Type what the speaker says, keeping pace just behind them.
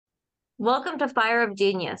Welcome to Fire of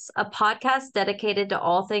Genius, a podcast dedicated to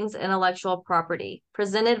all things intellectual property,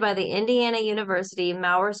 presented by the Indiana University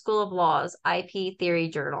Maurer School of Law's IP Theory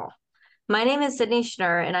Journal. My name is Sydney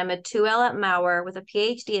Schnurr, and I'm a 2L at Maurer with a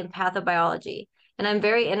PhD in pathobiology, and I'm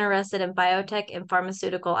very interested in biotech and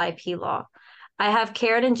pharmaceutical IP law. I have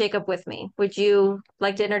Karen and Jacob with me. Would you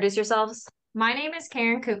like to introduce yourselves? My name is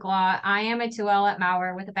Karen Kukla. I am a 2L at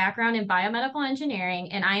Maurer with a background in biomedical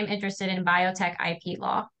engineering, and I am interested in biotech IP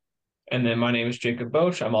law. And then my name is Jacob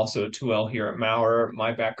Bosch. I'm also a 2L here at Maurer.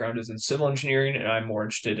 My background is in civil engineering, and I'm more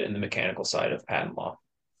interested in the mechanical side of patent law.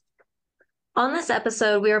 On this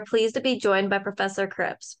episode, we are pleased to be joined by Professor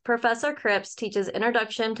Cripps. Professor Cripps teaches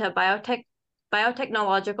Introduction to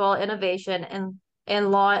Biotechnological Innovation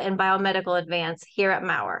and Law and Biomedical Advance here at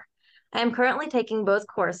Maurer. I am currently taking both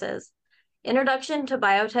courses. Introduction to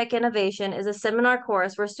Biotech Innovation is a seminar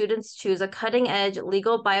course where students choose a cutting-edge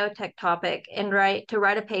legal biotech topic and write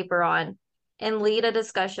a paper on and lead a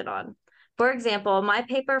discussion on. For example, my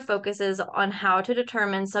paper focuses on how to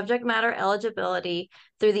determine subject matter eligibility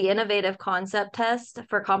through the innovative concept test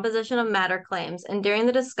for composition of matter claims, and during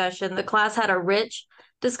the discussion, the class had a rich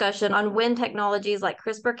discussion on when technologies like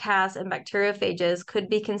CRISPR-Cas and bacteriophages could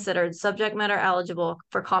be considered subject matter eligible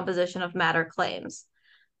for composition of matter claims.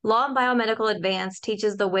 Law and Biomedical Advance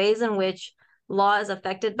teaches the ways in which law is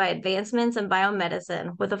affected by advancements in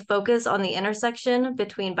biomedicine, with a focus on the intersection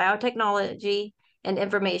between biotechnology and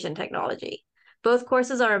information technology. Both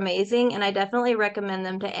courses are amazing, and I definitely recommend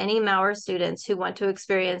them to any Maurer students who want to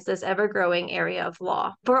experience this ever-growing area of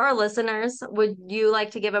law. For our listeners, would you like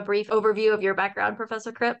to give a brief overview of your background,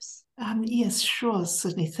 Professor Cripps? Yes, sure,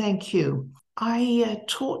 Sydney. Thank you. I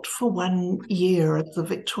taught for 1 year at the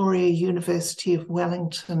Victoria University of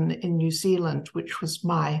Wellington in New Zealand, which was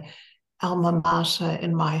my alma mater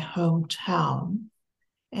in my hometown.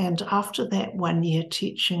 And after that 1 year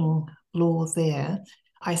teaching law there,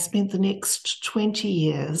 I spent the next 20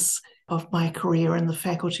 years of my career in the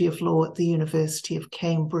Faculty of Law at the University of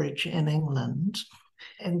Cambridge in England,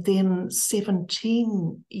 and then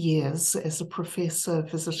 17 years as a professor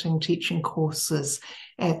visiting teaching courses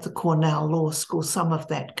at the Cornell Law School, some of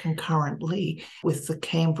that concurrently with the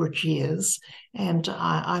Cambridge years. And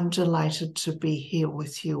I'm delighted to be here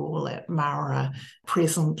with you all at Maurer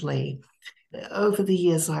presently. Over the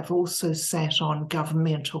years, I've also sat on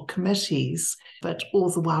governmental committees, but all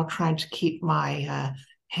the while trying to keep my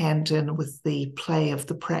hand in with the play of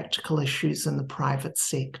the practical issues in the private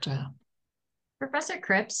sector. Professor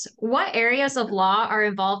Cripps, what areas of law are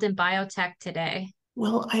involved in biotech today?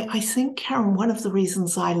 Well, I think, Karen, one of the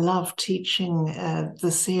reasons I love teaching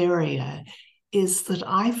this area is that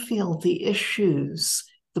I feel the issues,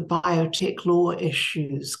 the biotech law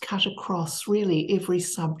issues, cut across really every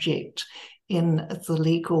subject in the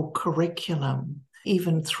legal curriculum,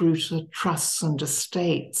 even through to trusts and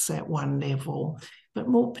estates at one level, but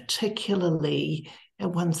more particularly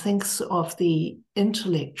one thinks of the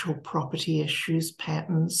intellectual property issues,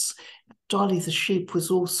 patents. Dolly the sheep was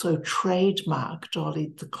also trademarked.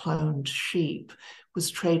 Dolly the cloned sheep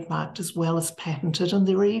was trademarked as well as patented, and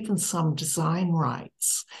there are even some design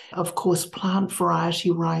rights. Of course, plant variety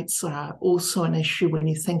rights are also an issue when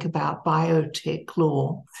you think about biotech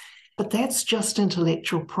law. But that's just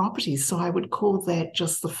intellectual property, so I would call that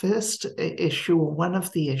just the first issue or one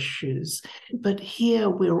of the issues. But here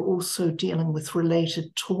we're also dealing with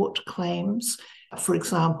related tort claims, for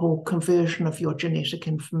example, conversion of your genetic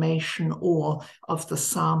information or of the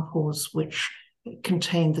samples which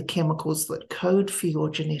contain the chemicals that code for your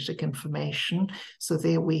genetic information. So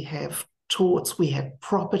there we have torts, we have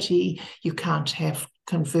property. You can't have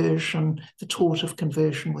conversion, the tort of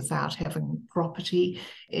conversion, without having property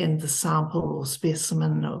in the sample or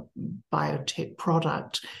specimen or biotech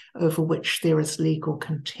product over which there is legal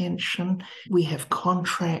contention. We have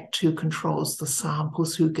contract, who controls the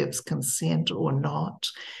samples, who gives consent or not.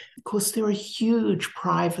 Of course, there are huge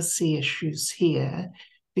privacy issues here,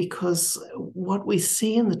 because what we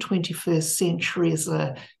see in the 21st century is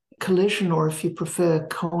a collision, or if you prefer,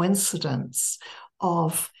 coincidence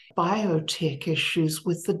of biotech issues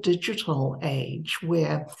with the digital age,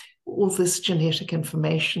 where all this genetic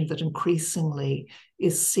information that increasingly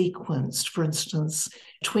is sequenced, for instance,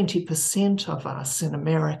 20% of us in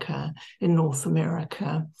America, in North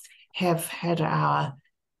America, have had our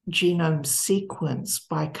genome sequenced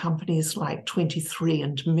by companies like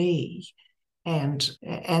 23andMe and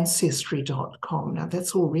Ancestry.com. Now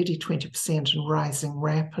that's already 20% and rising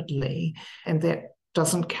rapidly, and that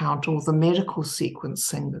doesn't count all the medical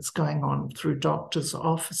sequencing that's going on through doctors'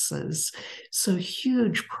 offices. So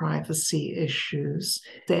huge privacy issues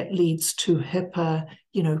that leads to HIPAA,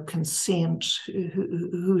 consent.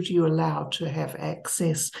 Who do you allow to have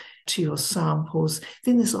access to your samples?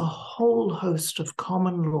 Then there's a whole host of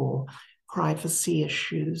common law privacy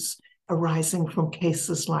issues arising from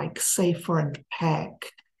cases like Safer and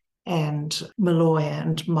Pack and Malloy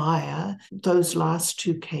and Meyer. Those last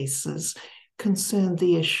two cases concern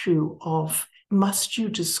the issue of, must you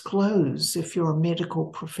disclose, if you're a medical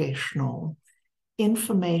professional,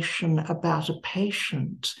 information about a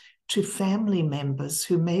patient to family members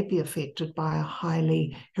who may be affected by a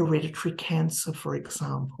highly hereditary cancer, for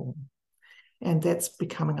example? And that's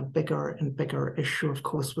becoming a bigger and bigger issue, of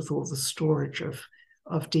course, with all the storage of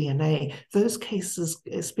DNA. Those cases,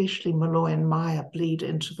 especially Malloy and Meyer, bleed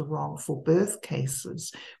into the wrongful birth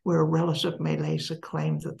cases, where a relative may later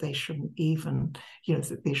claim that they shouldn't even,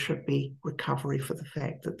 that there should be recovery for the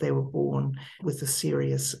fact that they were born with a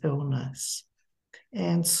serious illness.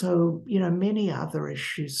 And so, many other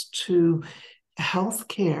issues too.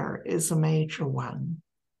 Healthcare is a major one.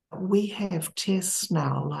 We have tests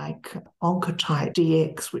now like Oncotype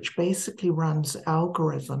DX, which basically runs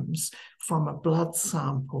algorithms from a blood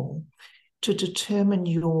sample to determine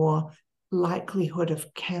your likelihood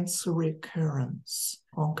of cancer recurrence.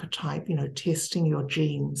 Oncotype, testing your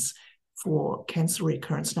genes for cancer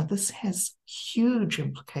recurrence. Now, this has huge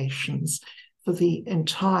implications for the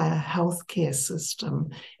entire healthcare system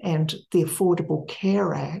and the Affordable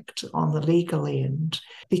Care Act on the legal end,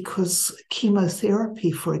 because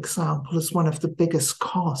chemotherapy, for example, is one of the biggest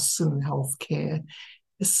costs in the healthcare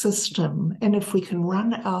system. And if we can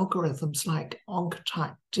run algorithms like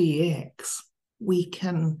Oncotype DX, we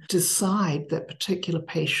can decide that particular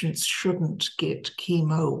patients shouldn't get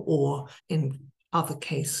chemo or in other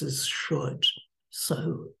cases should.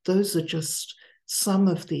 So those are just some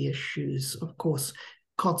of the issues. Of course,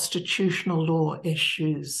 constitutional law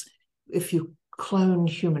issues. If you clone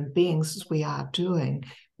human beings, as we are doing,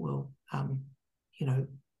 well,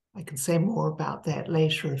 I can say more about that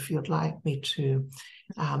later if you'd like me to.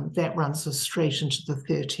 That runs us straight into the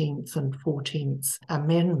 13th and 14th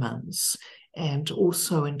Amendments, and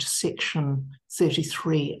also into Section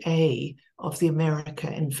 33A of the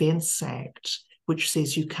America Invents Act, which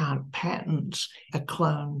says you can't patent a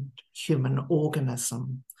cloned human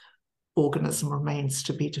organism. Organism remains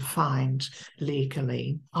to be defined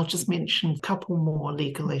legally. I'll just mention a couple more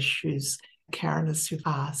legal issues, Karen, as you've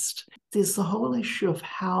asked. There's the whole issue of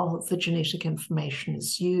how the genetic information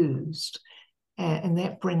is used. And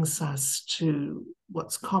that brings us to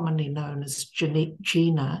what's commonly known as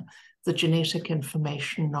GINA, the Genetic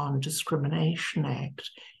Information Non-Discrimination Act,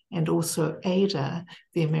 and also ADA,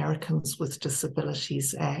 the Americans with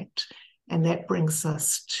Disabilities Act. And that brings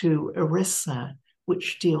us to ERISA,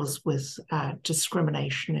 which deals with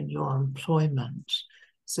discrimination in your employment.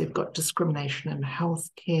 So you've got discrimination in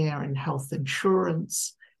healthcare and health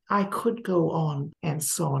insurance. I could go on and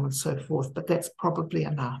so on and so forth, but that's probably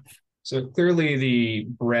enough. So clearly the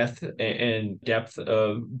breadth and depth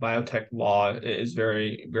of biotech law is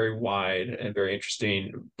very, very wide and very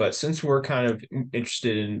interesting. But since we're kind of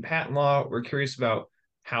interested in patent law, we're curious about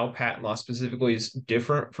how patent law specifically is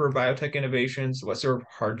different for biotech innovations. What sort of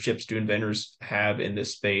hardships do inventors have in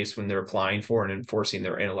this space when they're applying for and enforcing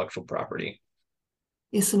their intellectual property?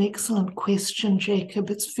 It's an excellent question, Jacob.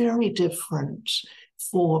 It's very different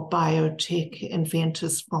for biotech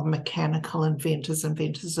inventors from mechanical inventors,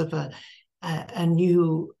 inventors of a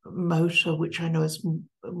new motor, which I know is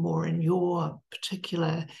more in your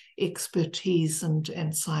particular expertise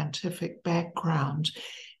and scientific background.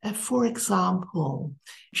 For example,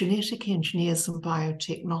 genetic engineers and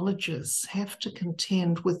biotechnologists have to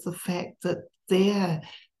contend with the fact that their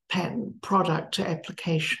patent product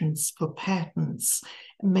applications for patents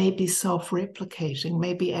may be self-replicating,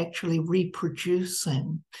 may be actually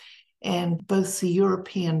reproducing. And both the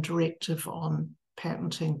European Directive on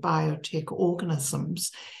Patenting Biotech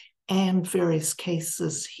Organisms and various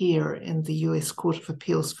cases here in the US Court of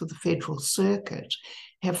Appeals for the Federal Circuit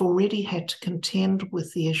have already had to contend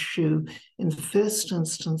with the issue in the first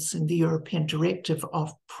instance in the European Directive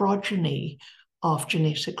of progeny of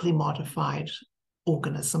genetically modified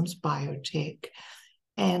organisms, biotech,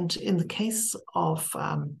 and in the case of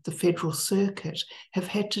the Federal Circuit, have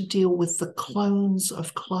had to deal with the clones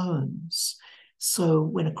of clones. So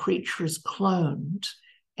when a creature is cloned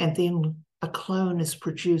and then a clone is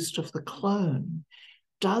produced of the clone,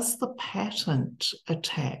 does the patent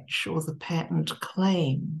attach or the patent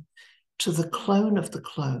claim to the clone of the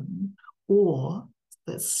clone, or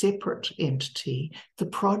the separate entity, the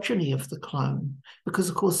progeny of the clone, because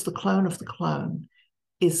of course the clone of the clone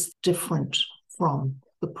is different from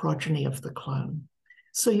the progeny of the clone.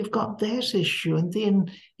 So you've got that issue. And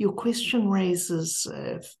then your question raises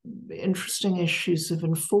interesting issues of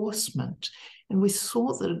enforcement. And we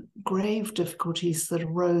saw the grave difficulties that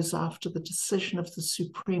arose after the decision of the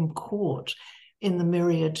Supreme Court in the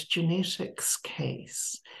Myriad Genetics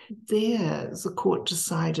case. There, the court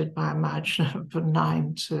decided by a margin of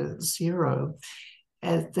 9-0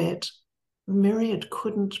 that Myriad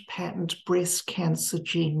couldn't patent breast cancer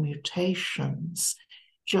gene mutations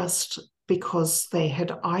just because they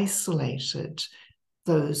had isolated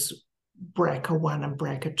those BRCA1 and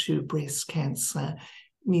BRCA2 breast cancer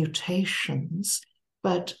mutations.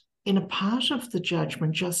 But in a part of the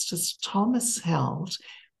judgment, Justice Thomas held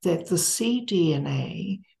that the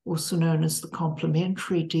cDNA, also known as the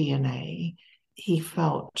complementary DNA, he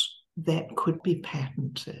felt that could be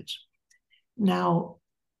patented. Now,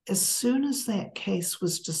 as soon as that case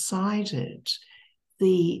was decided,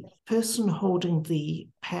 the person holding the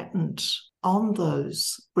patent on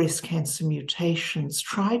those breast cancer mutations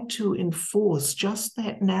tried to enforce just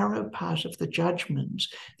that narrow part of the judgment,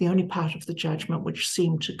 the only part of the judgment which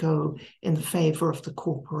seemed to go in the favor of the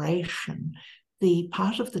corporation, the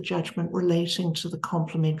part of the judgment relating to the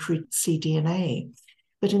complementary cDNA.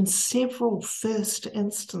 But in several first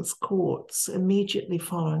instance courts immediately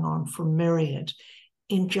following on from Myriad,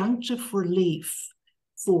 injunctive relief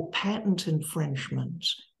for patent infringement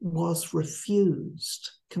was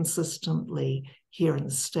refused consistently here in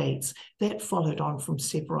the States. That followed on from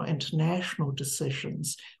several international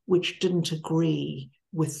decisions which didn't agree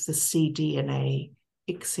with the cDNA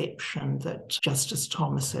exception that Justice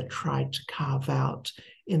Thomas had tried to carve out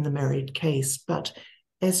in the Myriad case. But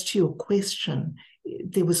as to your question,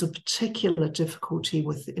 there was a particular difficulty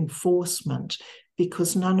with enforcement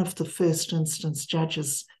because none of the first instance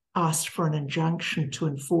judges asked for an injunction to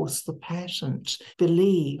enforce the patent,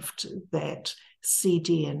 believed that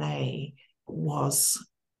cDNA was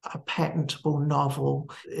a patentable novel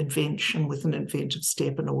invention with an inventive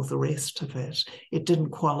step and all the rest of it. It didn't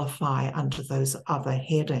qualify under those other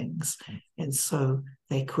headings, and so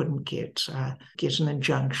they couldn't get an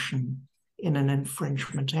injunction in an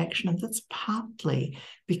infringement action. And that's partly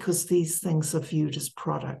because these things are viewed as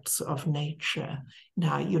products of nature.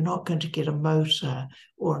 Now, you're not going to get a motor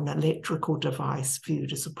or an electrical device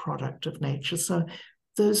viewed as a product of nature. So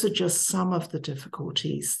those are just some of the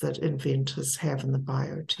difficulties that inventors have in the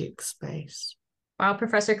biotech space. Wow,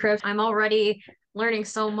 Professor Cripps, I'm already learning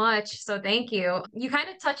so much. So thank you. You kind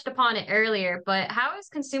of touched upon it earlier, but how is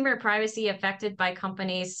consumer privacy affected by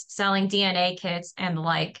companies selling DNA kits and the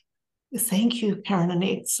like? Thank you, Karen. An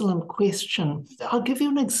excellent question. I'll give you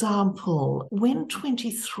an example. When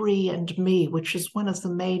 23andMe, which is one of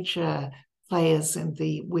the major players in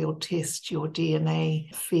the we'll test your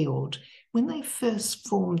DNA field, when they first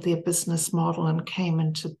formed their business model and came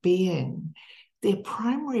into being, their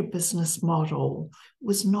primary business model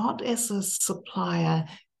was not as a supplier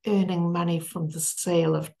earning money from the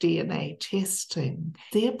sale of DNA testing.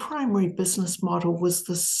 Their primary business model was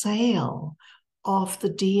the sale of the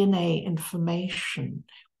DNA information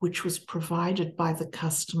which was provided by the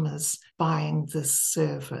customers buying this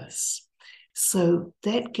service. So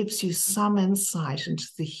that gives you some insight into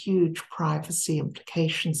the huge privacy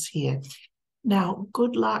implications here. Now,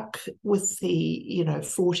 good luck with the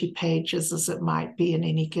 40 pages, as it might be in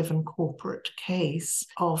any given corporate case,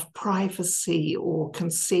 of privacy or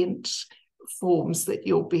consent forms that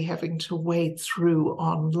you'll be having to wade through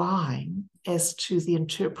online as to the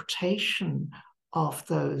interpretation of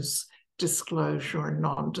those disclosure and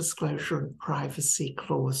non-disclosure and privacy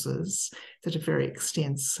clauses that are very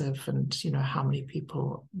extensive, and how many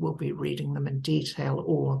people will be reading them in detail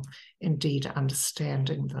or indeed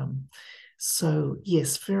understanding them. So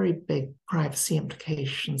yes, very big privacy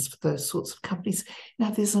implications for those sorts of companies. Now,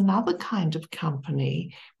 there's another kind of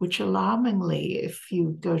company which, alarmingly, if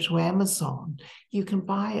you go to Amazon, you can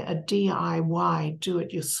buy a DIY,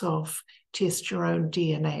 do-it-yourself, test your own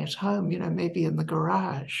DNA at home, maybe in the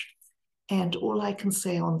garage. And all I can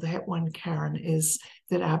say on that one, Karen, is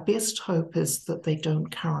that our best hope is that they don't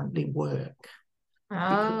currently work.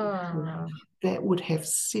 Oh. That would have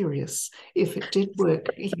serious, if it did work,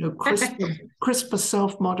 CRISPR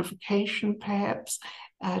self-modification perhaps,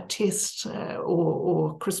 test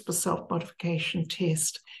or CRISPR self-modification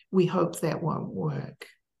test. We hope that won't work.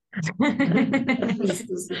 This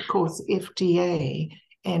is, of course, FDA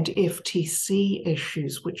and FTC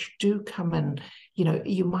issues, which do come in.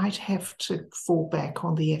 You might have to fall back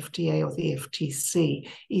on the FDA or the FTC,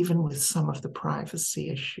 even with some of the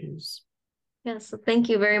privacy issues. Yes, thank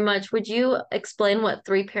you very much. Would you explain what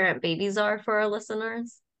three-parent babies are for our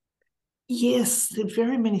listeners? Yes,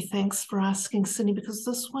 very many thanks for asking, Cindy, because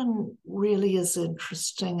this one really is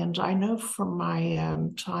interesting. And I know from my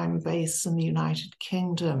time base in the United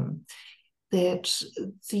Kingdom that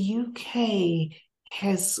the UK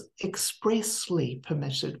has expressly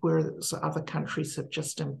permitted, whereas other countries have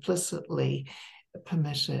just implicitly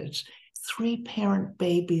permitted, three-parent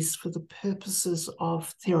babies for the purposes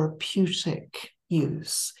of therapeutic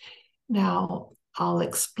use. Now, I'll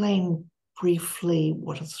explain briefly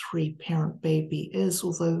what a three-parent baby is,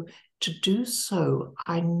 although to do so,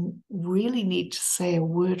 I really need to say a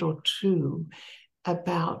word or two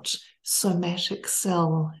about somatic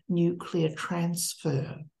cell nuclear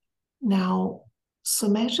transfer. Now,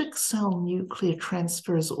 somatic cell nuclear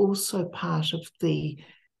transfer is also part of the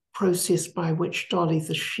process by which Dolly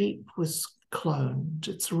the sheep was cloned.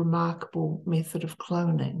 It's a remarkable method of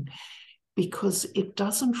cloning because it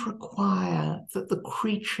doesn't require that the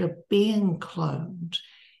creature being cloned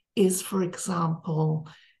is, for example,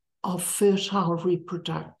 of fertile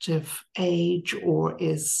reproductive age or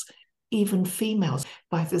is even females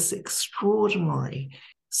by this extraordinary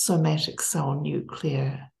somatic cell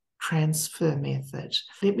nuclear transfer method.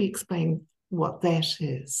 Let me explain what that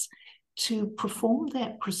is. To perform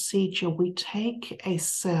that procedure, we take a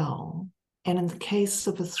cell, and in the case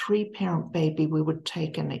of a three-parent baby, we would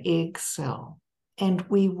take an egg cell, and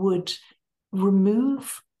we would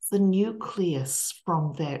remove the nucleus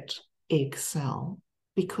from that egg cell,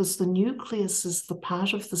 because the nucleus is the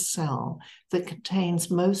part of the cell that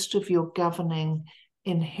contains most of your governing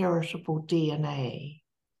inheritable DNA.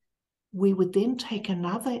 We would then take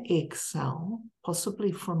another egg cell,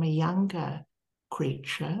 possibly from a younger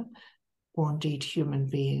creature, or indeed human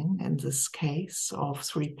being, in this case of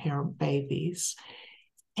three-parent babies,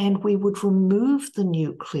 and we would remove the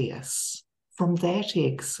nucleus from that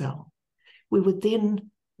egg cell. We would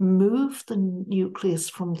then move the nucleus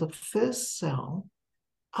from the first cell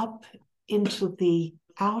up into the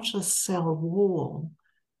outer cell wall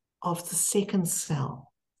of the second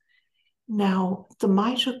cell. Now, the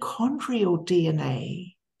mitochondrial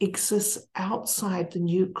DNA exists outside the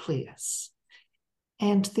nucleus,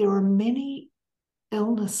 and there are many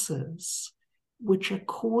illnesses which are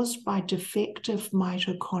caused by defective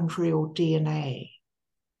mitochondrial DNA.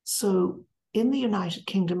 So in the United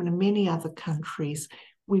Kingdom and in many other countries,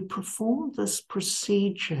 we perform this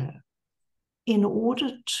procedure in order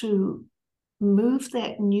to move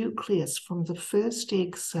that nucleus from the first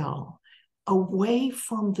egg cell away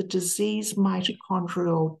from the diseased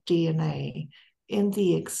mitochondrial DNA in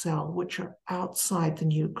the egg cell, which are outside the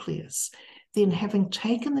nucleus. Then, having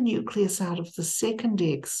taken the nucleus out of the second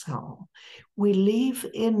egg cell, we leave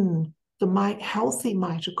in the healthy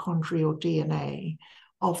mitochondrial DNA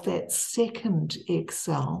of that second egg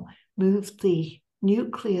cell, move the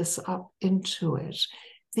nucleus up into it.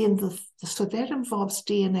 Then so that involves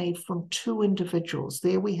DNA from two individuals.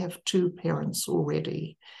 There we have two parents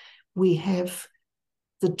already. We have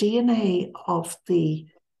the DNA of the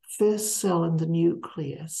first cell in the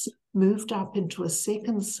nucleus moved up into a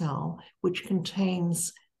second cell, which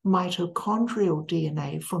contains mitochondrial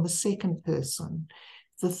DNA from a second person.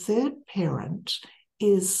 The third parent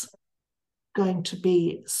is going to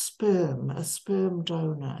be sperm, a sperm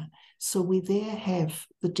donor. So we there have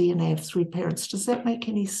the DNA of three parents. Does that make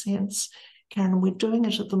any sense, Karen? We're doing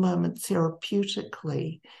it at the moment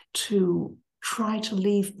therapeutically to try to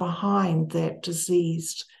leave behind that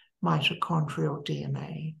diseased mitochondrial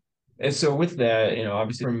DNA. And so with that,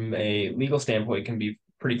 obviously from a legal standpoint, it can be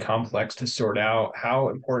pretty complex to sort out. How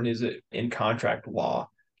important is it in contract law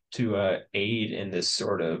to aid in this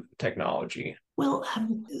sort of technology? Well,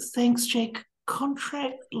 thanks, Jake.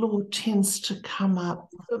 Contract law tends to come up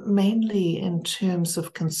mainly in terms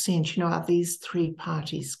of consent. Are these three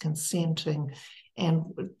parties consenting? And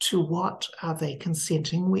to what are they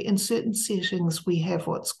consenting? In certain settings, we have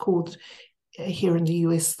what's called here in the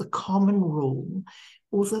US the common rule,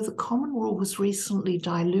 although the common rule was recently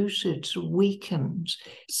diluted, weakened,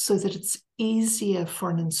 so that it's easier for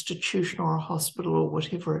an institution or a hospital or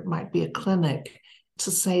whatever it might be, a clinic,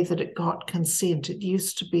 to say that it got consent. It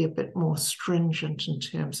used to be a bit more stringent in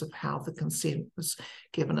terms of how the consent was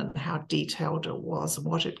given and how detailed it was and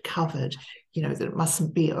what it covered, that it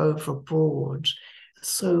mustn't be overbroad.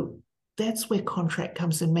 So that's where contract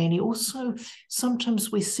comes in mainly. Also,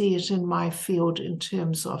 sometimes we see it in my field in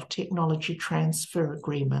terms of technology transfer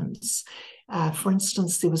agreements. For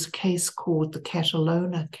instance, there was a case called the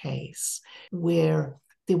Catalona case, where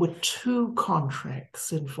there were two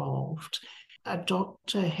contracts involved. a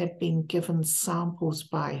doctor had been given samples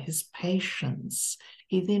by his patients.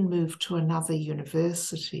 He then moved to another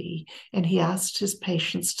university and he asked his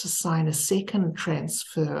patients to sign a second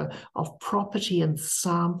transfer of property in the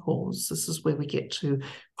samples. This is where we get to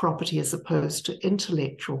property as opposed to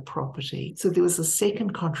intellectual property. So there was a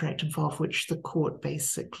second contract involved, which the court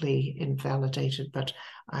basically invalidated, but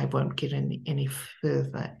I won't get any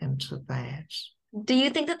further into that. Do you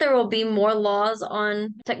think that there will be more laws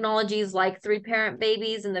on technologies like three-parent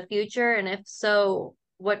babies in the future? And if so,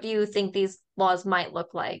 what do you think these laws might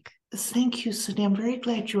look like? Thank you, Sydney. I'm very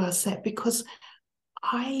glad you asked that because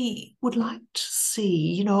I would like to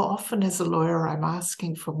see, often as a lawyer, I'm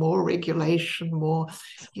asking for more regulation, more,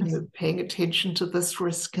 paying attention to this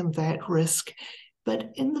risk and that risk.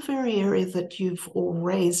 But in the very area that you've all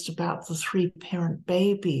raised about the three-parent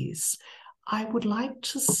babies, I would like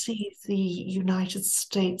to see the United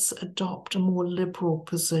States adopt a more liberal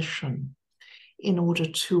position in order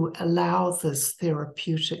to allow this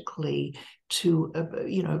therapeutically to,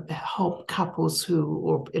 help couples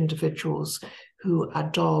or individuals who are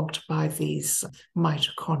dogged by these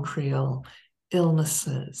mitochondrial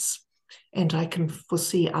illnesses. And I can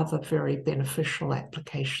foresee other very beneficial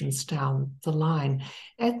applications down the line.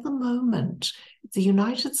 At the moment, the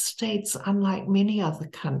United States, unlike many other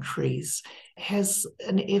countries, has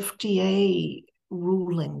an FDA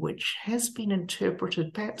ruling which has been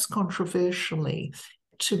interpreted, perhaps controversially,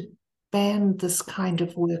 to ban this kind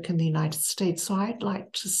of work in the United States. So I'd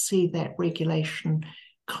like to see that regulation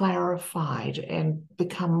clarified and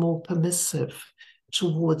become more permissive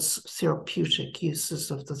towards therapeutic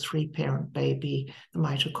uses of the three-parent baby, the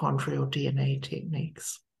mitochondrial DNA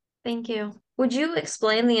techniques. Thank you. Would you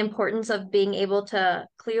explain the importance of being able to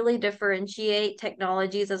clearly differentiate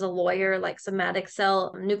technologies as a lawyer, like somatic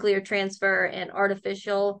cell nuclear transfer and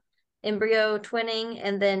artificial embryo twinning?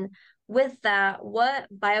 And then with that, what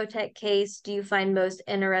biotech case do you find most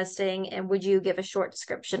interesting? And would you give a short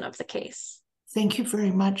description of the case? Thank you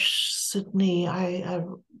very much, Sydney. I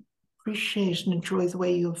appreciate and enjoy the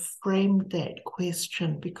way you've framed that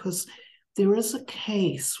question, because there is a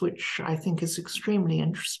case which I think is extremely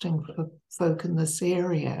interesting for folk in this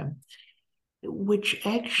area, which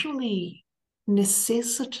actually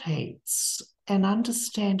necessitates an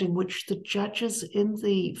understanding which the judges in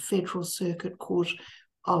the Federal Circuit Court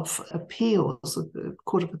of Appeals, the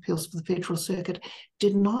Court of Appeals for the Federal Circuit,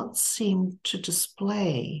 did not seem to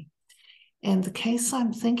display. And the case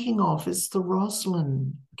I'm thinking of is the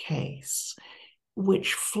Roslin case,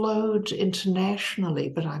 which flowed internationally,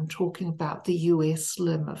 but I'm talking about the US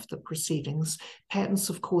limb of the proceedings. Patents,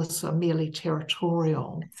 of course, are merely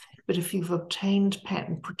territorial, but if you've obtained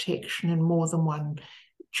patent protection in more than one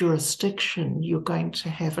jurisdiction, you're going to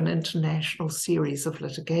have an international series of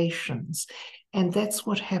litigations. And that's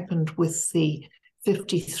what happened with the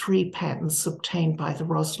 53 patents obtained by the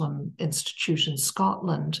Roslin Institute in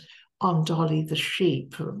Scotland on Dolly the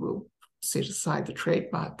sheep. We'll set aside the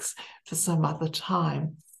trademarks for some other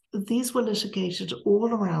time. These were litigated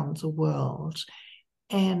all around the world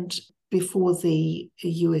and before the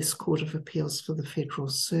US Court of Appeals for the Federal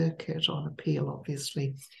Circuit on appeal,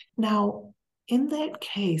 obviously. Now, in that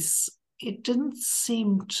case, it didn't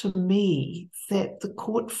seem to me that the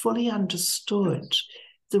court fully understood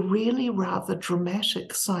the really rather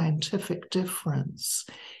dramatic scientific difference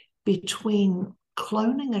between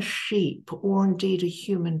cloning a sheep or indeed a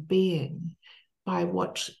human being by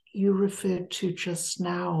what you referred to just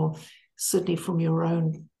now, Sydney, from your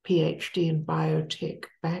own PhD in biotech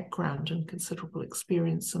background and considerable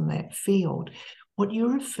experience in that field, what you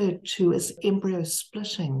referred to as embryo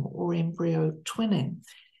splitting or embryo twinning.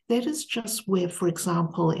 That is just where, for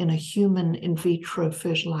example, in a human in vitro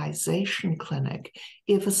fertilization clinic,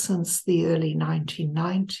 ever since the early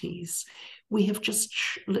 1990s, we have just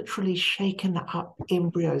literally shaken up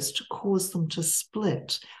embryos to cause them to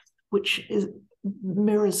split, which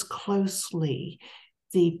mirrors closely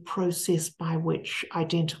the process by which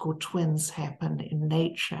identical twins happen in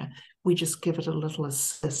nature. We just give it a little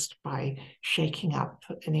assist by shaking up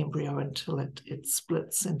an embryo until it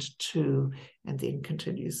splits into two and then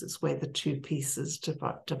continues its way, the two pieces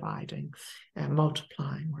dividing,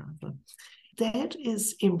 multiplying rather. That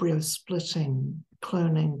is embryo splitting,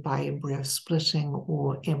 cloning by embryo splitting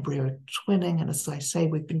or embryo twinning. And as I say,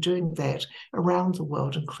 we've been doing that around the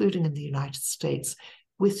world, including in the United States,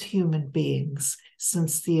 with human beings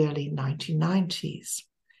since the early 1990s.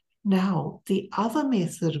 Now, the other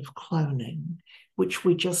method of cloning, which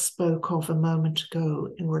we just spoke of a moment ago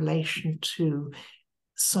in relation to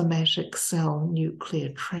somatic cell nuclear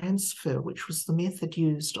transfer, which was the method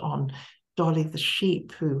used on Dolly the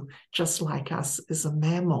sheep, who, just like us, is a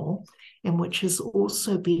mammal, and which has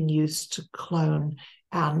also been used to clone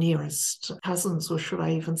our nearest cousins, or should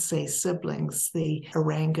I even say siblings, the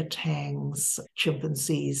orangutans,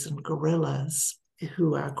 chimpanzees, and gorillas,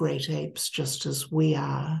 who are great apes just as we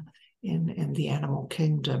are in the animal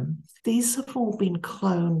kingdom. These have all been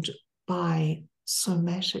cloned by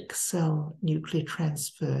somatic cell nuclear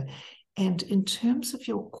transfer. And in terms of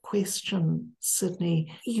your question,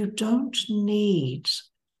 Sydney, you don't need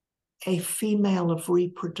a female of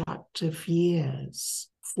reproductive years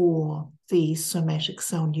for the somatic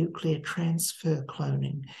cell nuclear transfer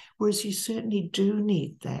cloning, whereas you certainly do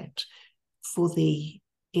need that for the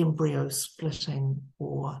embryo splitting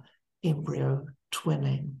or embryo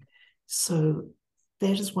twinning. So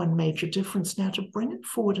that is one major difference. Now, to bring it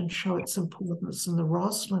forward and show its importance in the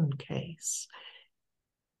Roslin case,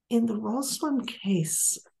 in the Roslin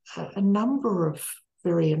case, a number of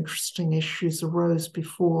very interesting issues arose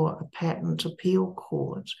before a patent appeal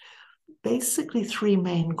court. Basically, three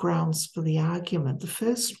main grounds for the argument. The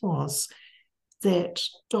first was that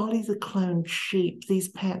Dolly the cloned sheep, these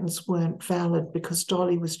patents weren't valid because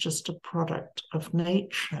Dolly was just a product of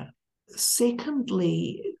nature.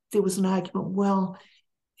 Secondly, there was an argument, well,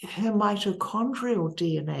 her mitochondrial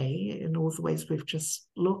DNA, in all the ways we've just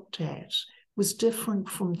looked at, was different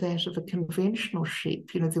from that of a conventional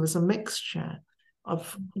sheep. You know, there was a mixture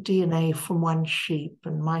of DNA from one sheep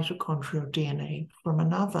and mitochondrial DNA from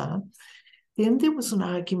another. Then there was an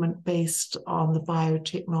argument based on the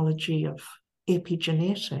biotechnology of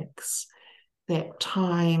epigenetics, that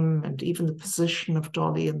time and even the position of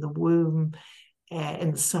Dolly in the womb,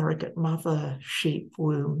 in the surrogate mother sheep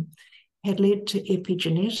womb, had led to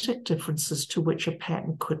epigenetic differences to which a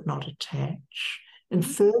patent could not attach. And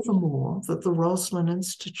furthermore, that the Roslin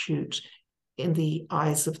Institute, in the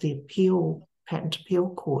eyes of the patent appeal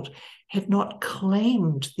court, had not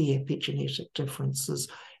claimed the epigenetic differences,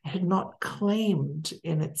 had not claimed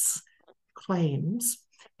in its claims,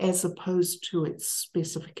 as opposed to its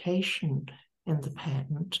specification in the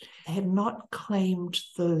patent, had not claimed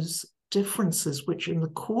those differences, which in the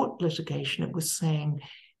court litigation it was saying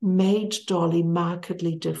made Dolly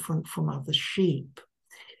markedly different from other sheep.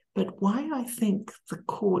 But why I think the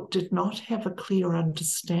court did not have a clear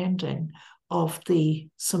understanding of the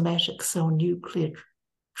somatic cell nuclear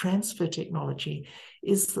transfer technology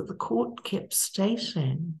is that the court kept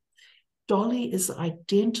stating Dolly is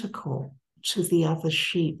identical to the other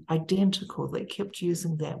sheep, identical. They kept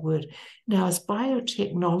using that word. Now, as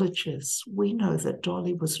biotechnologists, we know that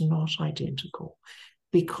Dolly was not identical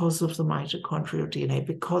because of the mitochondrial DNA,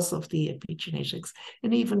 because of the epigenetics,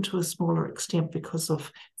 and even to a smaller extent because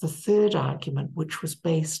of the third argument, which was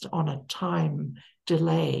based on a time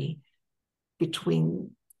delay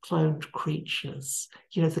between cloned creatures.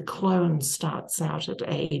 You know, the clone starts out at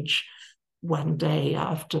age 1 day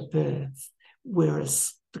after birth,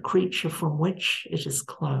 whereas the creature from which it is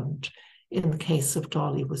cloned, in the case of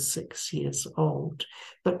Dolly, was 6 years old.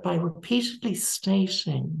 But by repeatedly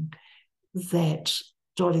stating that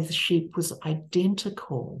Dolly the sheep was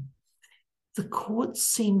identical, the court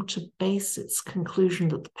seemed to base its conclusion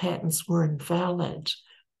that the patents were invalid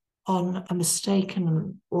on a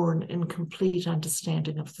mistaken or an incomplete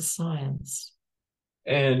understanding of the science.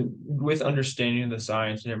 And with understanding the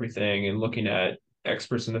science and everything and looking at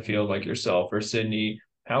experts in the field like yourself or Sydney,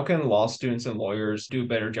 how can law students and lawyers do a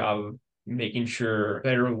better job of making sure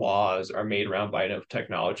better laws are made around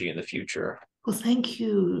biotechnology in the future? Well, thank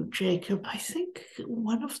you, Jacob. I think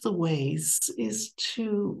one of the ways is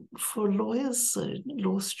for lawyers,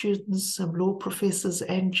 law students, law professors,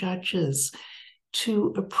 and judges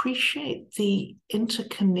to appreciate the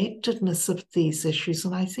interconnectedness of these issues.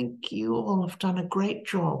 And I think you all have done a great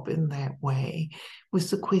job in that way with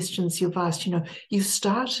the questions you've asked. You know, you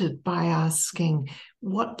started by asking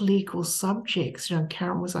what legal subjects, you know,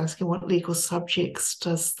 Karen was asking what legal subjects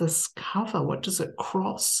does this cover? What does it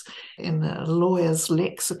cross in a lawyer's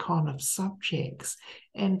lexicon of subjects?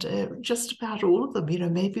 And just about all of them, you know,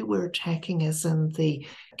 maybe we're attacking, as in the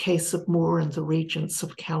case of Moore and the Regents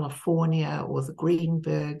of California, or the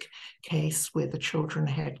Greenberg case where the children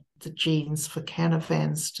had the genes for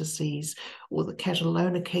Canavan's disease, or the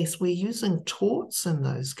Catalona case. We're using torts in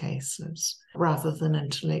those cases rather than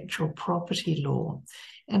intellectual property law.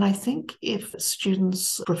 And I think if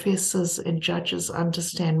students, professors, and judges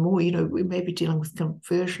understand more, you know, we may be dealing with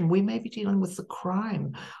conversion, we may be dealing with the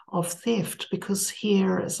crime of theft, because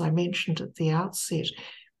here, as I mentioned at the outset,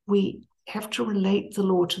 we have to relate the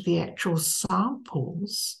law to the actual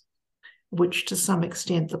samples, which to some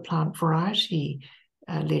extent the plant variety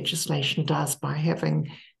legislation does by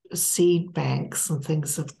having seed banks and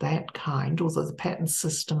things of that kind, although the patent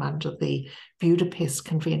system under the Budapest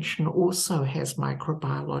Convention also has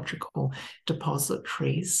microbiological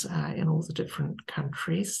depositories in all the different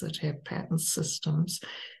countries that have patent systems.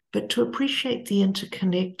 But to appreciate the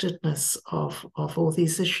interconnectedness of all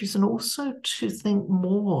these issues, and also to think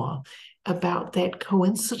more about that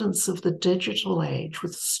coincidence of the digital age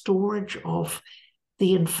with storage of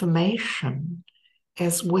the information,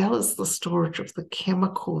 as well as the storage of the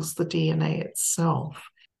chemicals, the DNA itself,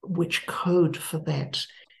 which code for that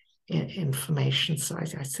information. So I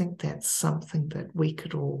think that's something that we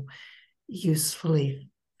could all usefully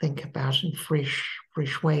think about in fresh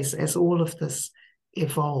ways as all of this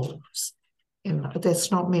evolves. And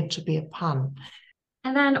that's not meant to be a pun.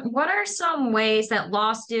 And then what are some ways that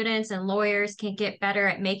law students and lawyers can get better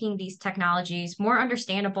at making these technologies more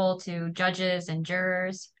understandable to judges and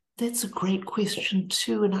jurors? That's a great question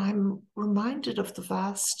too. And I'm reminded of the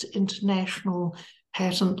vast international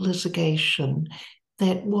patent litigation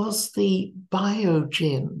that was the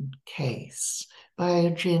Biogen case,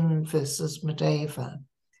 Biogen versus Medeva.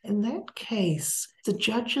 In that case, the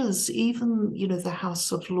judges, even, the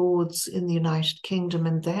House of Lords in the United Kingdom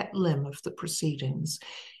and that limb of the proceedings,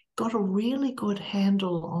 got a really good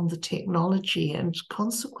handle on the technology and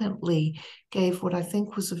consequently gave what I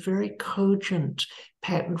think was a very cogent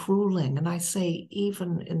patent ruling. And I say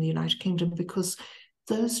even in the United Kingdom because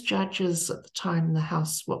those judges at the time in the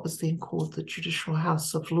House, what was then called the Judicial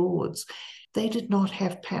House of Lords, they did not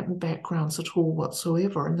have patent backgrounds at all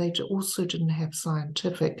whatsoever, and they also didn't have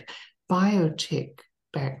scientific biotech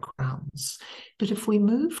backgrounds. But if we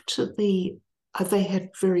move to they had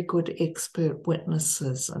very good expert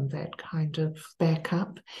witnesses and that kind of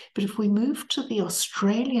backup. But if we move to the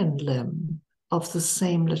Australian limb of the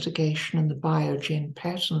same litigation in the Biogen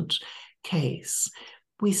patent case,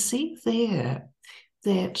 we see there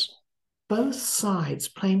that both sides,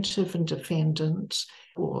 plaintiff and defendant,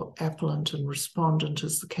 or appellant and respondent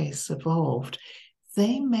as the case evolved,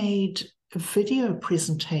 they made video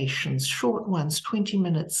presentations, short ones, 20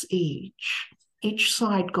 minutes each. Each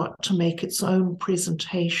side got to make its own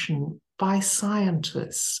presentation by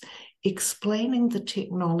scientists, explaining the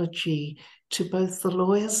technology to both the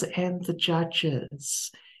lawyers and the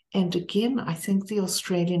judges. And again, I think the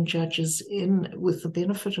Australian judges, with the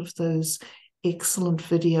benefit of those excellent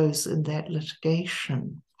videos in that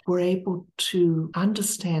litigation, were able to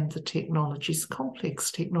understand the technologies,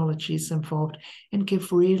 complex technologies involved, and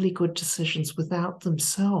give really good decisions without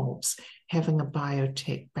themselves having a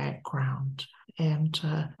biotech background. And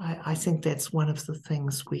I think that's one of the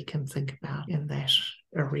things we can think about in that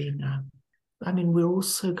arena. I mean, we're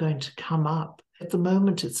also going to come up. At the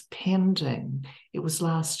moment, it's pending. It was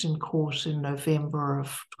last in court in November of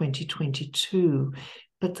 2022.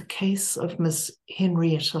 But the case of Miss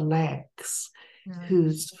Henrietta Lacks,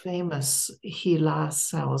 whose famous HeLa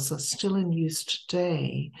cells are still in use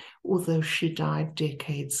today, although she died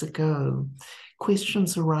decades ago.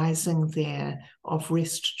 Questions arising there of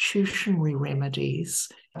restitutionary remedies,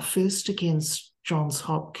 first against Johns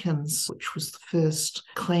Hopkins, which was the first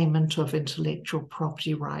claimant of intellectual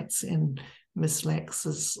property rights in Miss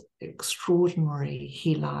Lacks's extraordinary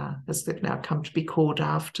HeLa, as they've now come to be called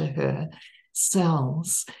after her,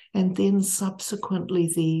 cells, and then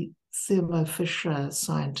subsequently the Thermo Fisher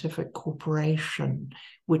Scientific Corporation,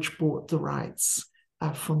 which bought the rights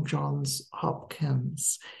from Johns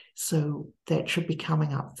Hopkins. So that should be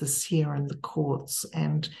coming up this year in the courts.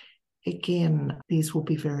 And again, these will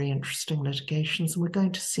be very interesting litigations, and we're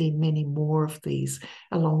going to see many more of these,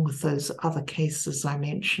 along with those other cases I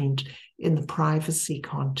mentioned in the privacy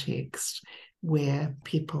context, where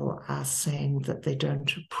people are saying that they don't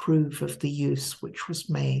approve of the use which was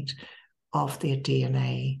made of their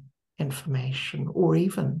DNA information, or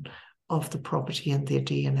even of the property in their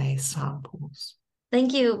DNA samples.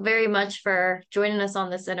 Thank you very much for joining us on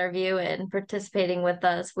this interview and participating with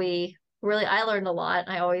us. I learned a lot.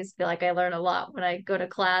 I always feel like I learn a lot when I go to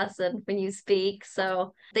class and when you speak.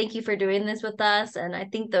 So thank you for doing this with us. And I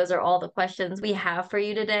think those are all the questions we have for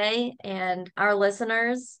you today. And our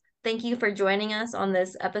listeners, thank you for joining us on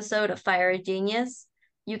this episode of Fire a Genius.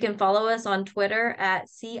 You can follow us on Twitter at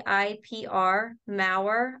CIPR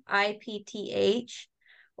Mauer IPTH,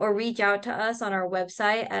 or reach out to us on our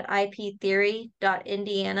website at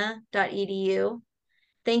iptheory.indiana.edu.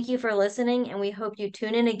 Thank you for listening, and we hope you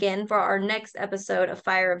tune in again for our next episode of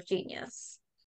Fire of Genius.